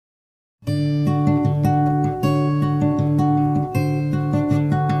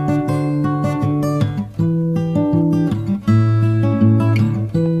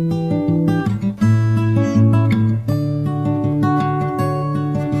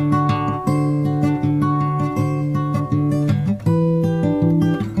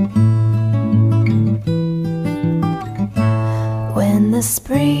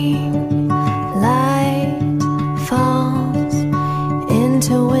spring light falls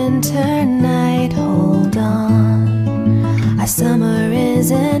into winter night, hold on, our summer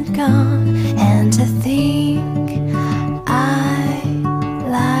isn't gone. And to think I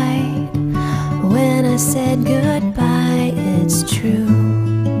lied when I said goodbye, it's true.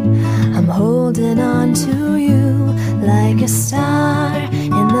 I'm holding on to you like a star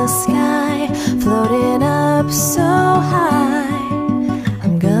in the sky, floating up so high.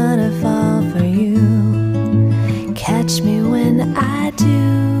 I'm gonna fall for you, catch me when I do.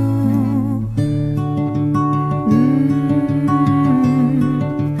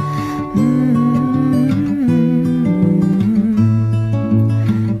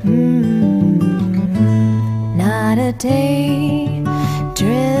 Not a day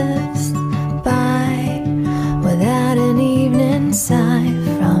drifts by without an evening sigh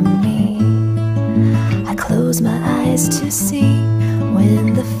from me. I close my eyes to see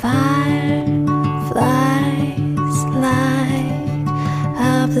when the fireflies light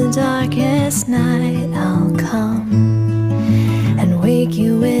up the darkest night. I'll come and wake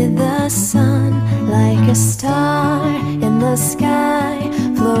you with the sun like a star in the sky,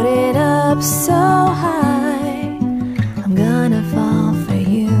 floated up so high. I'm gonna fall for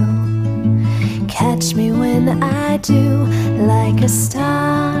you, catch me when I do, like a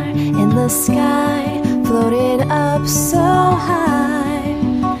star in the sky, floated up so high.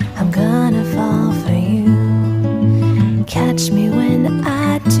 I'm gonna fall for you, catch me when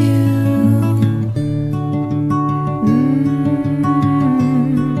I do.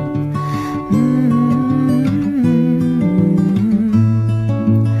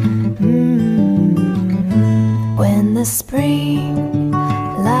 When the spring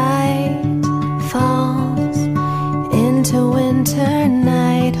light falls into winter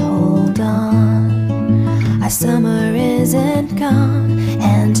night, hold on, our summer isn't gone.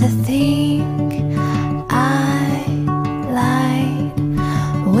 And to think I lied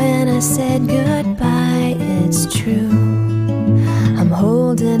when I said goodbye, it's true. I'm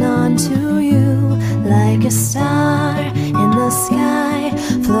holding on to you like a star in the sky,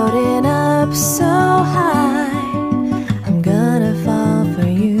 floating up so high. I'm gonna fall for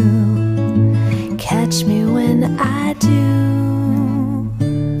you, catch me when I do.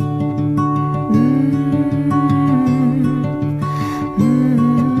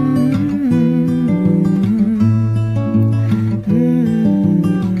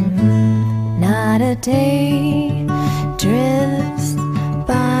 Not a day drifts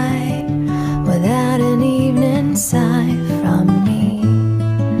by without an evening sigh from me.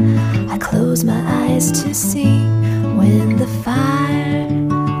 I close my eyes to see when the fireflies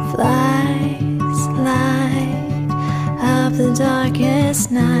light up the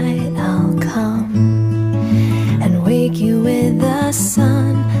darkest night. I'll come and wake you with the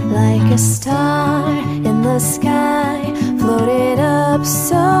sun like a star in the sky, floated up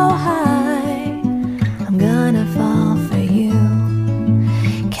so high. I'm gonna fall for you,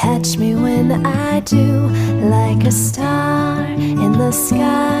 catch me when I do, like a star in the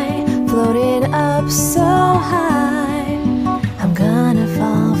sky, floated up so high. I'm gonna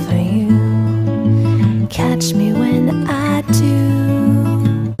fall for you, catch me when I do.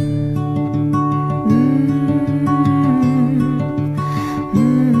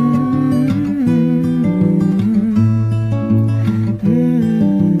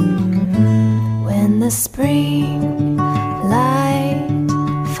 When the spring light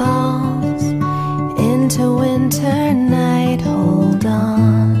falls into winter night, hold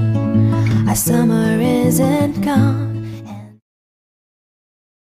on, our summer isn't gone.